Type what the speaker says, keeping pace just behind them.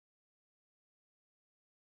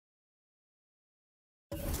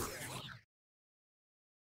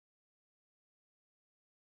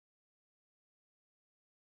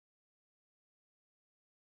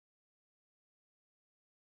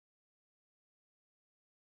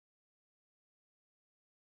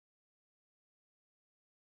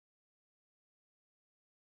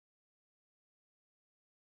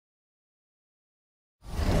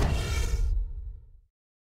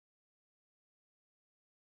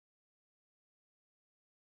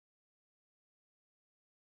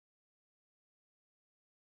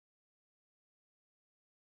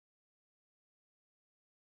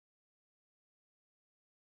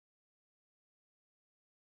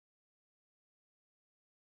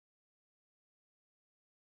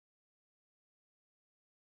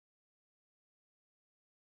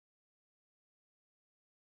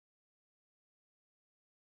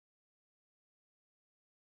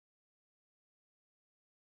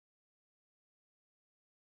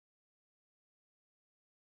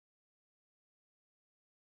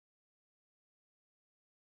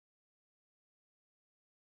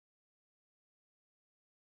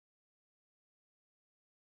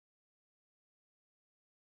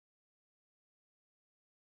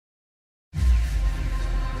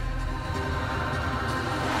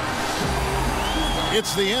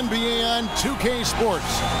It's the NBA on 2K Sports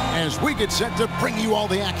as we get set to bring you all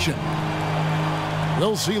the action.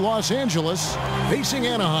 We'll see Los Angeles facing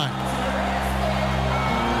Anaheim.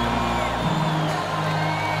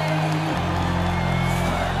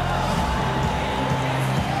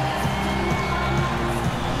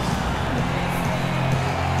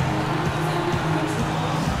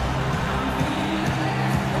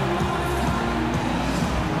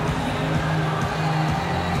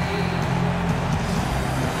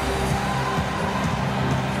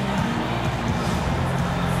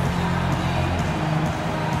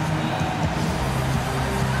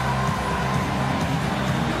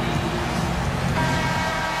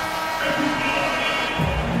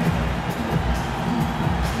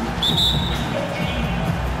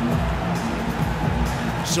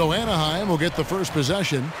 So Anaheim will get the first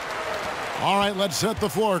possession. All right, let's set the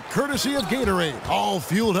floor courtesy of Gatorade. All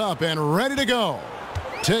fueled up and ready to go.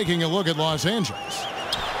 Taking a look at Los Angeles.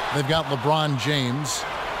 They've got LeBron James.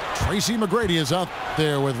 Tracy McGrady is out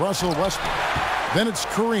there with Russell Westbrook. Then it's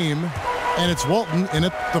Kareem, and it's Walton in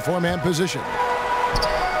the four-man position.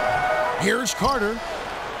 Here's Carter,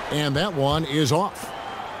 and that one is off.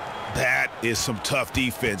 That is some tough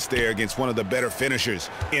defense there against one of the better finishers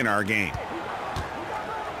in our game.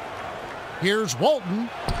 Here's Walton.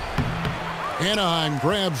 Anaheim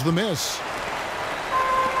grabs the miss.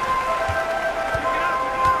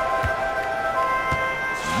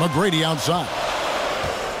 McGrady outside.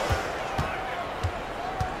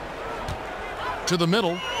 To the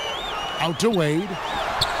middle. Out to Wade.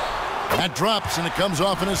 That drops, and it comes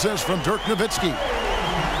off an assist from Dirk Nowitzki.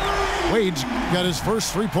 Wade's got his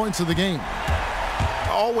first 3 points of the game.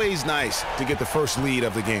 Always nice to get the first lead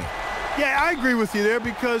of the game. Yeah, I agree with you there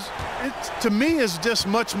because to me it's just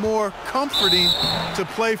much more comforting to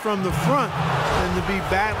play from the front than to be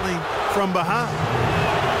battling from behind.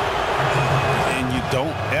 And you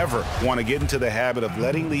don't ever want to get into the habit of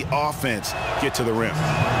letting the offense get to the rim.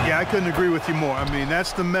 Yeah, I couldn't agree with you more. I mean,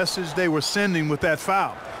 that's the message they were sending with that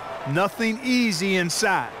foul. Nothing easy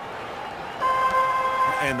inside.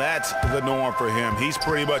 And that's the norm for him. He's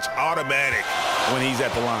pretty much automatic when he's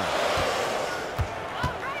at the line.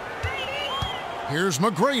 Here's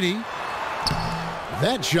McGrady.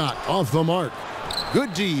 That shot off the mark.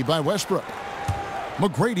 Good D by Westbrook.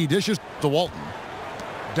 McGrady dishes to Walton.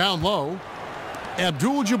 Down low.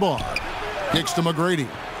 Abdul-Jabbar kicks to McGrady.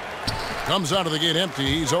 Comes out of the gate empty.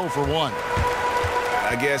 He's 0 for 1.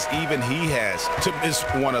 I guess even he has to miss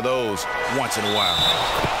one of those once in a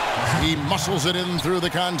while. He muscles it in through the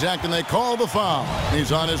contact, and they call the foul.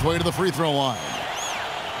 He's on his way to the free throw line.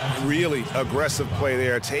 Really aggressive play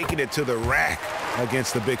there, taking it to the rack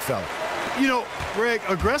against the big fella. You know, Greg,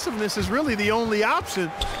 aggressiveness is really the only option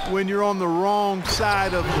when you're on the wrong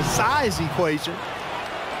side of the size equation.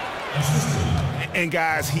 And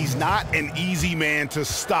guys, he's not an easy man to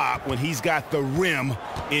stop when he's got the rim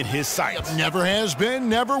in his sights. Never has been,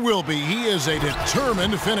 never will be. He is a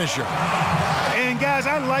determined finisher. And guys,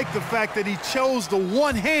 I like the fact that he chose the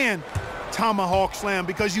one-hand tomahawk slam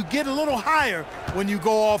because you get a little higher when you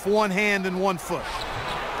go off one hand and 1 foot.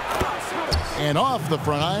 And off the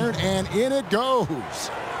front iron, and in it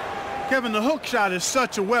goes. Kevin, the hook shot is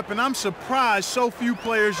such a weapon. I'm surprised so few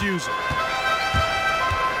players use it.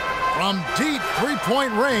 From deep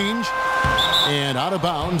three-point range, and out of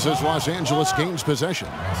bounds as Los Angeles gains possession.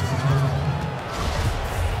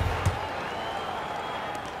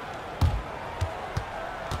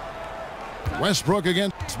 Westbrook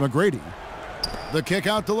against McGrady. The kick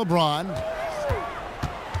out to LeBron.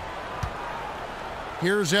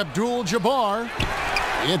 Here's Abdul-Jabbar.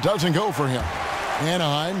 It doesn't go for him.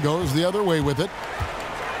 Anaheim goes the other way with it.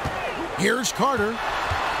 Here's Carter.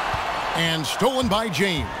 And stolen by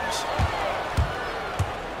James.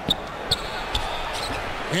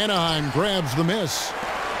 Anaheim grabs the miss.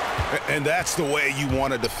 And that's the way you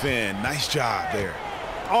want to defend. Nice job there.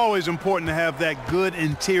 Always important to have that good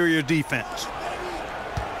interior defense.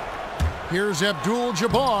 Here's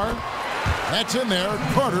Abdul-Jabbar. That's in there.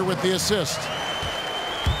 Carter with the assist.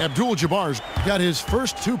 Abdul-Jabbar's got his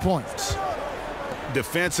first 2 points.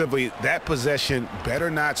 Defensively, that possession better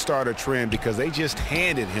not start a trend because they just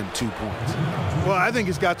handed him 2 points. Well, I think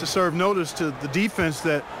it's got to serve notice to the defense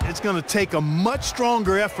that it's going to take a much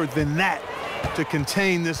stronger effort than that to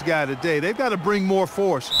contain this guy today. They've got to bring more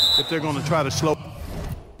force if they're going to try to slow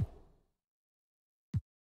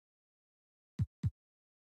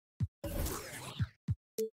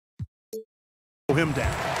him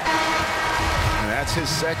down. And that's his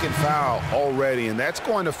second foul already, and that's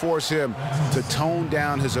going to force him to tone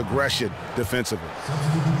down his aggression defensively.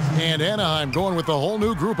 And Anaheim going with a whole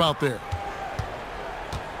new group out there.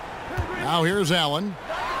 Now here's Allen.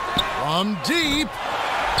 From deep.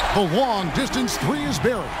 The long distance three is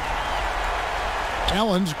buried.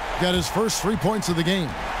 Allen's got his first 3 points of the game.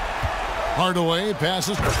 Hardaway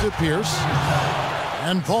passes to Pierce.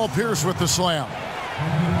 And Paul Pierce with the slam.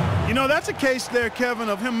 You know, that's a case there, Kevin,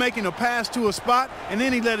 of him making a pass to a spot, and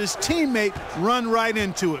then he let his teammate run right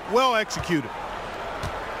into it. Well executed.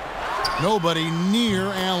 Nobody near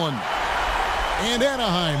Allen. And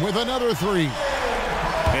Anaheim with another three.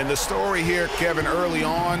 And the story here, Kevin, early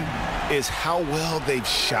on is how well they've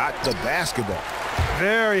shot the basketball.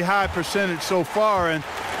 Very high percentage so far, and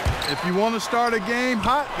if you want to start a game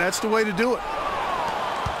hot, that's the way to do it.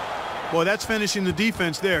 Boy, that's finishing the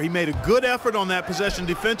defense there. He made a good effort on that possession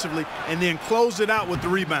defensively and then closed it out with the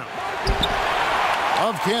rebound.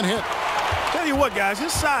 Love can't hit. Tell you what, guys,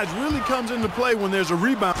 his size really comes into play when there's a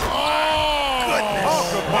rebound. Oh! Goodness.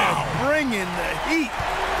 Talk about bringing the heat,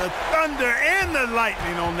 the thunder, and the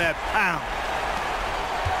lightning on that pound.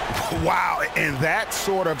 Wow, and that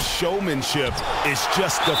sort of showmanship is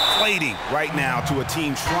just deflating right now to a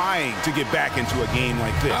team trying to get back into a game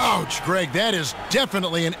like this. Ouch, Greg, that is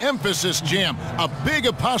definitely an emphasis jam. A big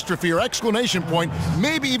apostrophe or exclamation point,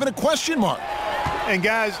 maybe even a question mark. And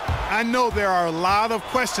guys, I know there are a lot of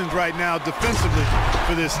questions right now defensively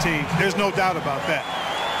for this team. There's no doubt about that.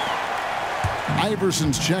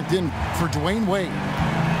 Iverson's checked in for Dwayne Wade.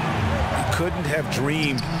 Couldn't have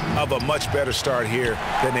dreamed of a much better start here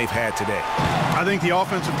than they've had today. I think the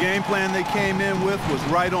offensive game plan they came in with was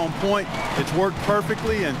right on point. It's worked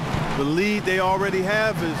perfectly, and the lead they already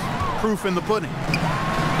have is proof in the pudding.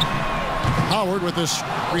 Howard with the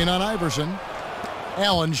screen on Iverson.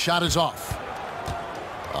 Allen's shot is off.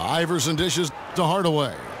 Iverson dishes to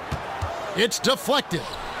Hardaway. It's deflected.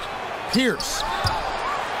 Pierce.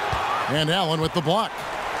 And Allen with the block.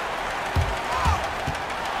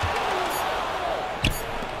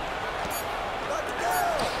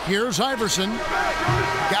 Here's Iverson.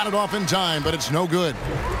 Got it off in time, but it's no good.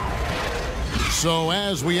 So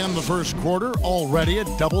as we end the first quarter, already a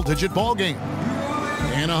double-digit ball game.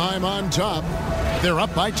 Anaheim on top. They're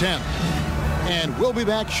up by 10. And we'll be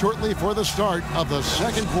back shortly for the start of the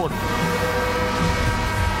second quarter.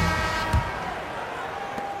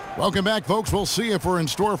 Welcome back, folks. We'll see if we're in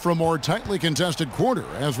store for a more tightly contested quarter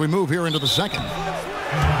as we move here into the second.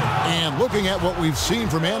 And looking at what we've seen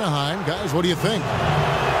from Anaheim, guys, what do you think?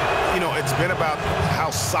 You know, it's been about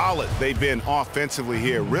how solid they've been offensively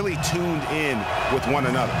here, really tuned in with one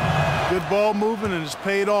another. Good ball movement, and it's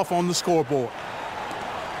paid off on the scoreboard.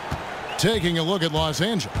 Taking a look at Los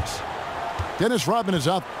Angeles. Dennis Rodman is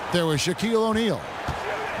out there with Shaquille O'Neal.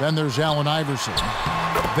 Then there's Allen Iverson.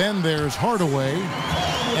 Then there's Hardaway.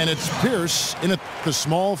 And it's Pierce in the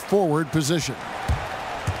small forward position.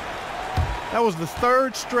 That was the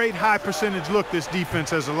third straight high percentage look this defense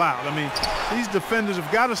has allowed. I mean, these defenders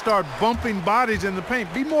have got to start bumping bodies in the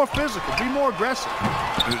paint. Be more physical. Be more aggressive.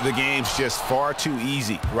 The game's just far too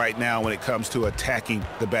easy right now when it comes to attacking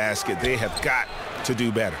the basket. They have got to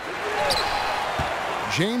do better.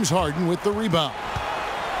 James Harden with the rebound.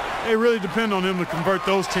 They really depend on him to convert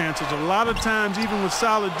those chances. A lot of times, even with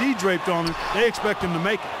solid D draped on him, they expect him to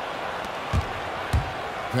make it.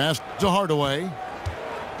 Pass to Hardaway.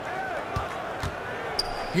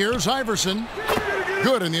 Here's Iverson.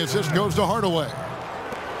 Good, and the assist goes to Hardaway.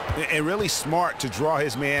 And really smart to draw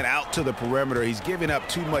his man out to the perimeter. He's giving up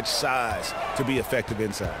too much size to be effective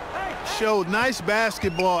inside. Showed nice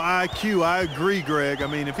basketball IQ. I agree, Greg. I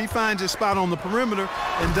mean, if he finds his spot on the perimeter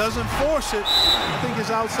and doesn't force it, I think his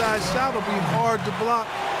outside shot will be hard to block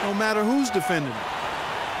no matter who's defending it.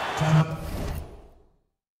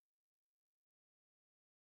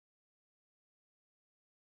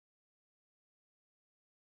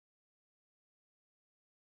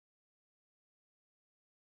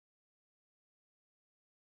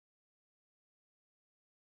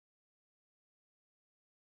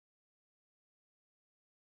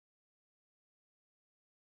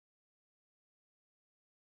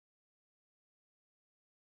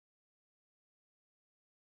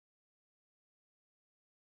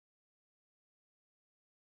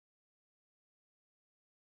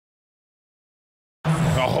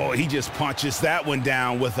 Oh, he just punches that one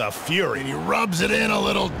down with a fury. And he rubs it in a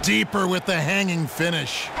little deeper with the hanging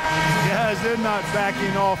finish. Guys, they're not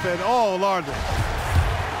backing off at all, are they?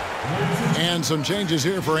 And some changes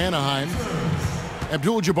here for Anaheim.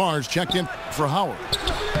 Abdul-Jabbar's checked in for Howard.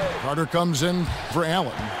 Carter comes in for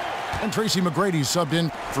Allen. And Tracy McGrady's subbed in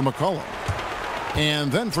for McCollum.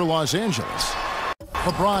 And then for Los Angeles,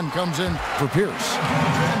 LeBron comes in for Pierce.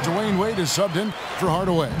 And Dwayne Wade is subbed in for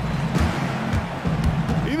Hardaway.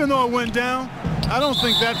 Even though it went down, I don't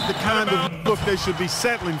think that's the kind of look they should be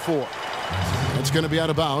settling for. It's going to be out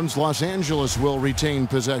of bounds. Los Angeles will retain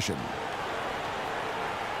possession.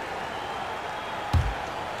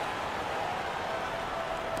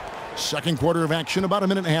 Second quarter of action, about a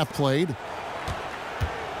minute and a half played.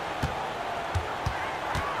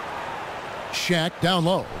 Shaq down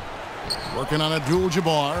low. Working on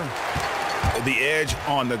Abdul-Jabbar. The edge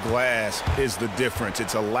on the glass is the difference.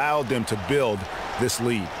 It's allowed them to build this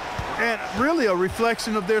lead. And really a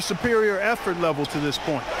reflection of their superior effort level to this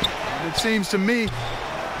point. It seems to me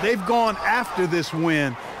they've gone after this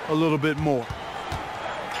win a little bit more.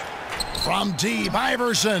 From deep,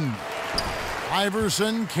 Iverson.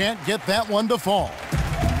 Iverson can't get that one to fall.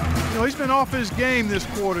 You know, he's been off his game this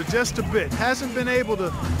quarter just a bit. Hasn't been able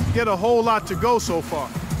to get a whole lot to go so far.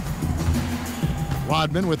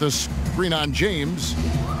 Rodman with a screen on James.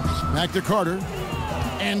 Back to Carter.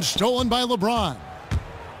 And stolen by LeBron.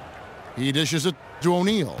 He dishes it to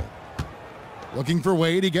O'Neal. Looking for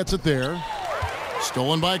Wade. He gets it there.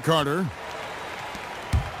 Stolen by Carter.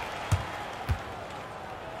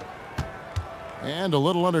 And a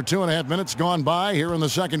little under 2.5 minutes gone by here in the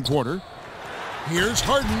second quarter. Here's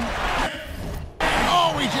Harden.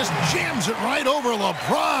 Oh, he just jams it right over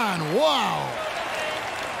LeBron. Wow.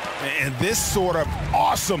 And this sort of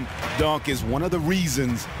awesome dunk is one of the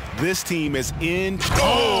reasons this team is in.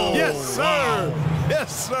 Oh, yes, sir. Wow.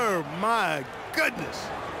 Yes, sir. My goodness.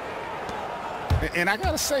 And I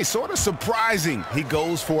got to say, sort of surprising he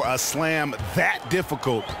goes for a slam that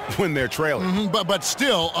difficult when they're trailing. But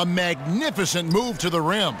still a magnificent move to the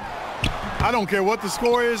rim. I don't care what the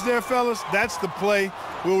score is there, fellas. That's the play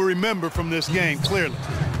we'll remember from this game, clearly.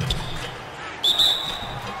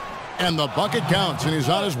 And the bucket counts, and he's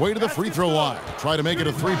on his way to the free throw line. Try to make it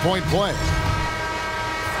a three-point play.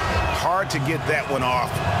 Hard to get that one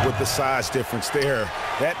off with the size difference there.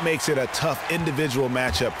 That makes it a tough individual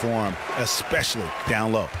matchup for him, especially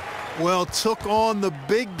down low. Well, took on the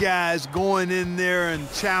big guys going in there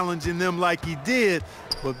and challenging them like he did.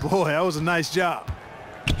 But, boy, that was a nice job.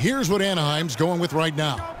 Here's what Anaheim's going with right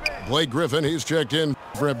now. Blake Griffin, he's checked in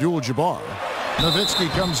for Abdul-Jabbar. Nowitzki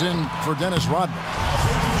comes in for Dennis Rodman.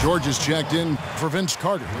 George is checked in for Vince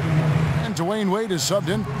Carter. And Dwayne Wade is subbed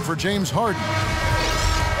in for James Harden.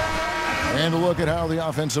 And a look at how the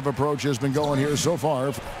offensive approach has been going here so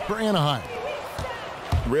far for Anaheim.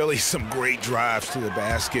 Really some great drives to the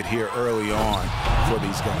basket here early on for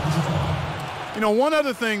these guys. You know, one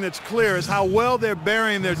other thing that's clear is how well they're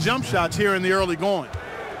burying their jump shots here in the early going.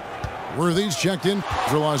 Worthy's checked in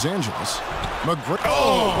for Los Angeles.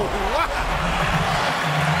 Oh, wow.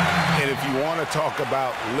 And if you want to talk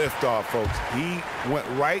about liftoff, folks, he went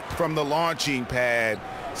right from the launching pad.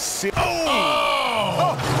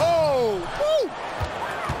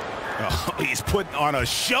 He's putting on a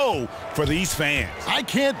show for these fans. I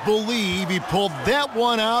can't believe he pulled that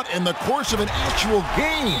one out in the course of an actual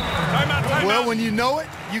game. Well, when you know it,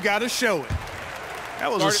 you got to show it.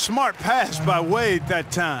 That was a smart pass by Wade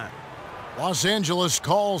that time. Los Angeles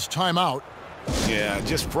calls timeout. Yeah,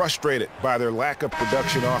 just frustrated by their lack of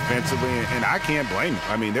production offensively, and I can't blame them.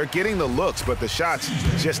 I mean, they're getting the looks, but the shots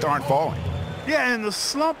just aren't falling. Yeah, and the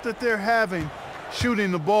slump that they're having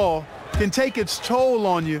shooting the ball can take its toll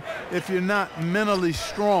on you if you're not mentally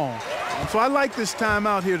strong. And so I like this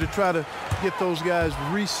timeout here to try to get those guys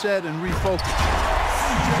reset and refocused.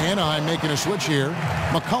 Anaheim making a switch here.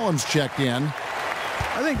 McCollum's checked in.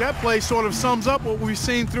 I think that play sort of sums up what we've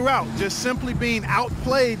seen throughout, just simply being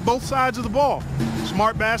outplayed both sides of the ball.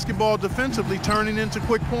 Smart basketball defensively turning into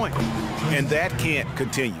quick points. And that can't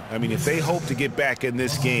continue. I mean, if they hope to get back in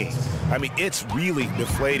this game, I mean, it's really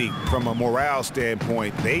deflating from a morale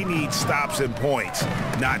standpoint. They need stops and points,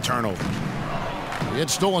 not turnover.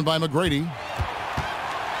 It's stolen by McGrady.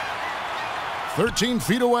 13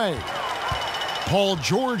 feet away. Paul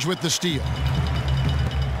George with the steal.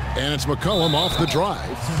 And it's McCollum off the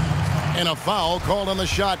drive. And a foul called on the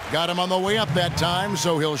shot. Got him on the way up that time,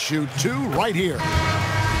 so he'll shoot two right here.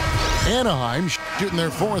 Anaheim shooting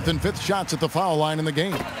their fourth and fifth shots at the foul line in the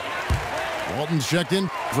game. Walton's checked in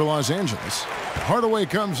for Los Angeles. Hardaway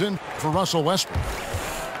comes in for Russell Westbrook.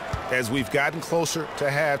 As we've gotten closer to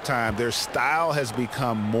halftime, their style has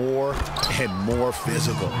become more and more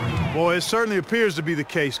physical. Boy, it certainly appears to be the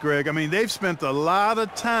case, Greg. I mean, they've spent a lot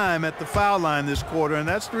of time at the foul line this quarter, and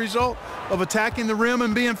that's the result of attacking the rim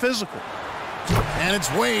and being physical. And it's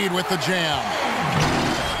Wade with the jam.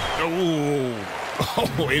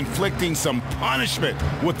 Oh, inflicting some punishment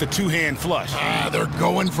with the two-hand flush. They're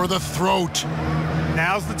going for the throat.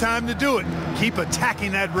 Now's the time to do it. Keep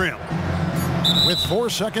attacking that rim. With 4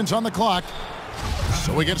 seconds on the clock.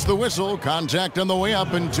 So he gets the whistle. Contact on the way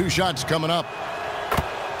up and two shots coming up.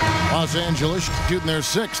 Los Angeles shooting their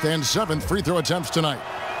 6th and 7th free throw attempts tonight.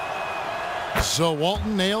 So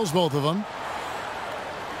Walton nails both of them.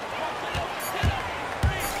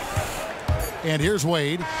 And here's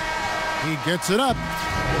Wade. He gets it up.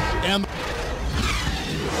 And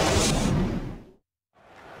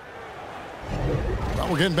well,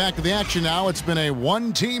 we're getting back to the action now. It's been a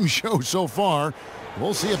one-team show so far.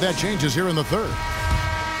 We'll see if that changes here in the third.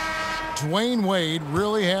 Dwayne Wade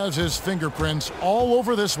really has his fingerprints all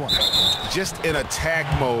over this one. Just in attack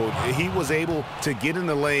mode, he was able to get in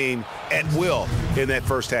the lane at will in that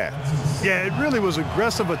first half. Yeah, it really was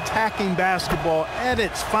aggressive attacking basketball at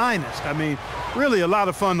its finest. I mean, really a lot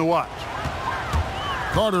of fun to watch.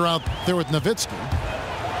 Carter out there with Nowitzki.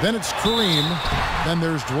 Then it's Kareem. Then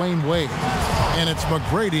there's Dwayne Wade. And it's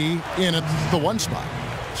McGrady in at the 1 spot.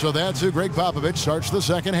 So that's who Greg Popovich starts the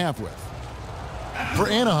second half with. For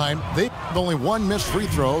Anaheim, they've only 1 missed free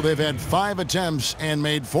throw. They've had 5 attempts and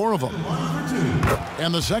made 4 of them.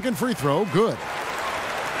 And the second free throw, good.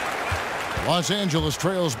 Los Angeles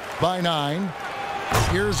trails by 9.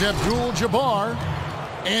 Here's Abdul-Jabbar.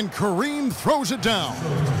 And Kareem throws it down.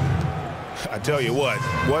 I tell you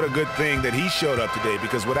what a good thing that he showed up today,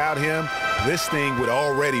 because without him, this thing would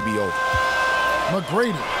already be over.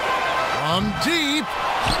 McGrady from deep.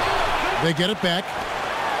 They get it back.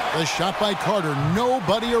 The shot by Carter,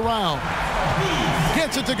 nobody around.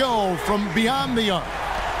 Gets it to go from beyond the arc.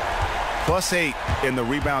 +8 in the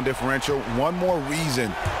rebound differential. One more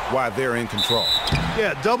reason why they're in control.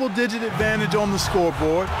 Yeah, double-digit advantage on the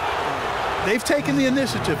scoreboard. They've taken the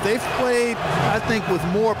initiative. They've played, I think, with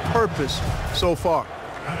more purpose so far.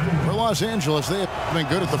 For Los Angeles, they have been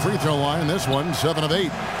good at the free throw line. This one, 7 of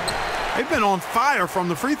 8. They've been on fire from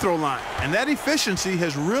the free throw line, and that efficiency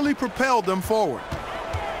has really propelled them forward.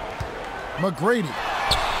 McGrady.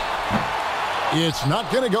 It's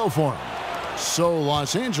not going to go for him. So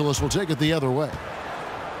Los Angeles will take it the other way.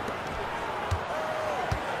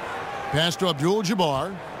 Pass to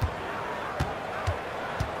Abdul-Jabbar.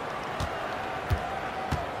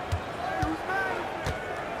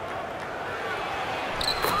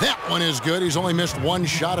 That one is good. He's only missed 1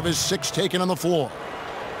 shot of his 6 taken on the floor.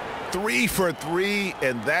 3 for 3,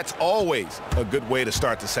 and that's always a good way to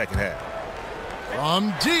start the second half.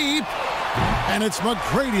 From deep. And it's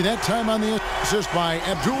McGrady, that time on the assist by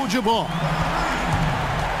Abdul-Jabbar.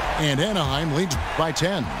 And Anaheim leads by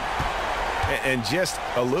 10. And just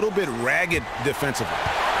a little bit ragged defensively.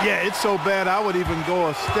 Yeah, it's so bad I would even go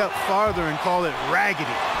a step farther and call it raggedy.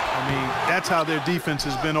 I mean, that's how their defense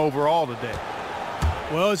has been overall today.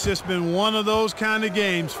 Well, it's just been one of those kind of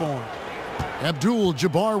games for him.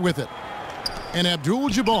 Abdul-Jabbar with it. And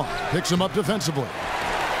Abdul-Jabbar picks him up defensively.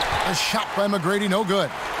 A shot by McGrady, no good.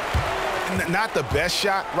 Not the best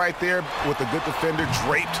shot right there with a good defender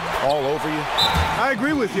draped all over you. I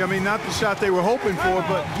agree with you. I mean, not the shot they were hoping for,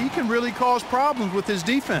 but he can really cause problems with his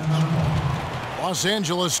defense. Los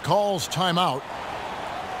Angeles calls timeout.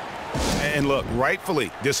 And look,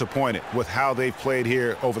 rightfully disappointed with how they've played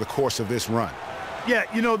here over the course of this run. Yeah,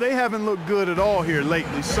 you know, they haven't looked good at all here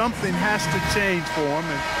lately. Something has to change for him,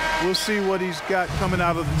 and we'll see what he's got coming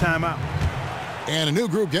out of the timeout. And a new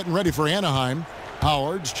group getting ready for Anaheim.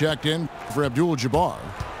 Howard's checked in for Abdul-Jabbar.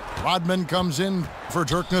 Rodman comes in for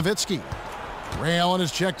Dirk Nowitzki. Ray Allen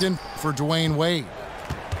is checked in for Dwayne Wade.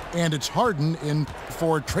 And it's Harden in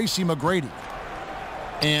for Tracy McGrady.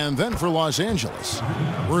 And then for Los Angeles,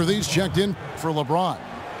 Worthy's checked in for LeBron.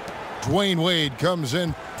 Dwayne Wade comes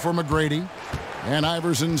in for McGrady. And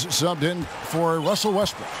Iverson's subbed in for Russell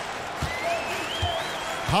Westbrook.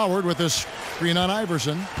 Howard with this screen on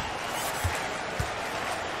Iverson.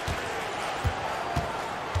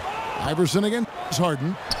 Iverson again,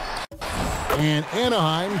 Harden. And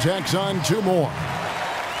Anaheim tacks on 2 more.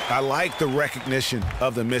 I like the recognition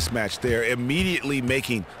of the mismatch there, immediately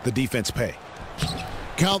making the defense pay.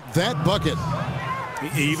 Count that bucket.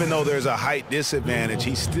 Even though there's a height disadvantage,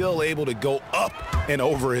 he's still able to go up and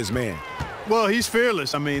over his man. Well, he's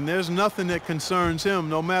fearless. I mean, there's nothing that concerns him.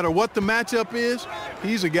 No matter what the matchup is,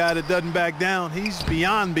 he's a guy that doesn't back down. He's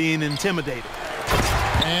beyond being intimidated.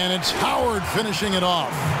 And it's Howard finishing it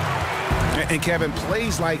off. And Kevin,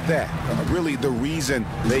 plays like that, really the reason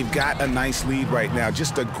they've got a nice lead right now.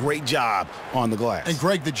 Just a great job on the glass. And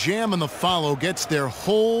Greg, the jam and the follow gets their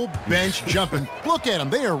whole bench jumping. Look at them.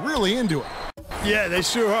 They are really into it. Yeah, they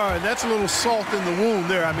sure are. And that's a little salt in the wound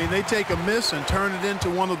there. I mean, they take a miss and turn it into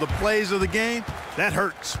one of the plays of the game. That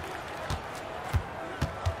hurts.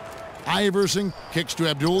 Iverson kicks to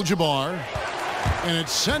Abdul-Jabbar. And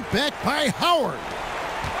it's sent back by Howard.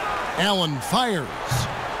 Allen fires.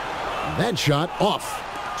 That shot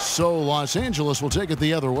off. So Los Angeles will take it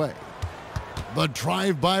the other way. The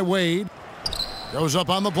drive by Wade. Goes up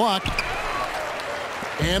on the block.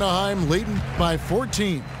 Anaheim leading by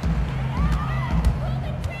 14.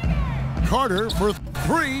 Carter for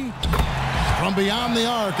 3 from beyond the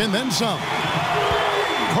arc and then some.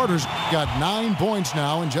 Carter's got 9 points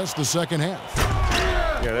now in just the second half.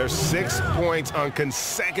 Yeah, there's 6 points on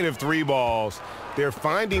consecutive 3 balls. They're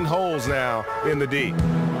finding holes now in the D.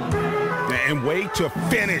 And wait to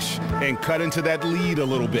finish and cut into that lead a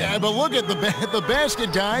little bit. Yeah, but look at the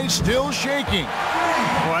basket guy still shaking.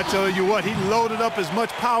 Well, I tell you what, he loaded up as much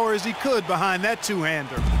power as he could behind that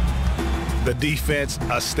two-hander. The defense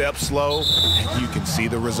a step slow, and you can see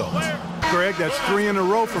the result. Greg, that's 3 in a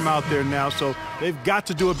row from out there now, so they've got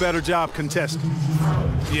to do a better job contesting.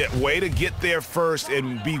 Yeah, way to get there first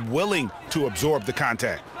and be willing to absorb the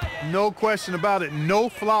contact. No question about it. No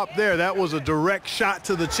flop there. That was a direct shot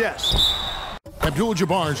to the chest.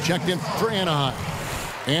 Abdul-Jabbar's checked in for Anaheim.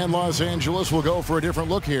 And Los Angeles will go for a different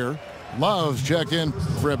look here. Love's checked in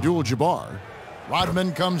for Abdul-Jabbar.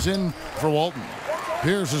 Rodman comes in for Walton.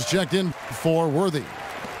 Pierce is checked in for Worthy.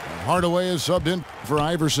 Hardaway is subbed in for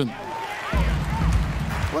Iverson.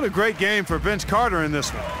 What a great game for Vince Carter in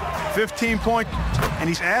this one. 15 points, and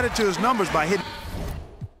he's added to his numbers by hitting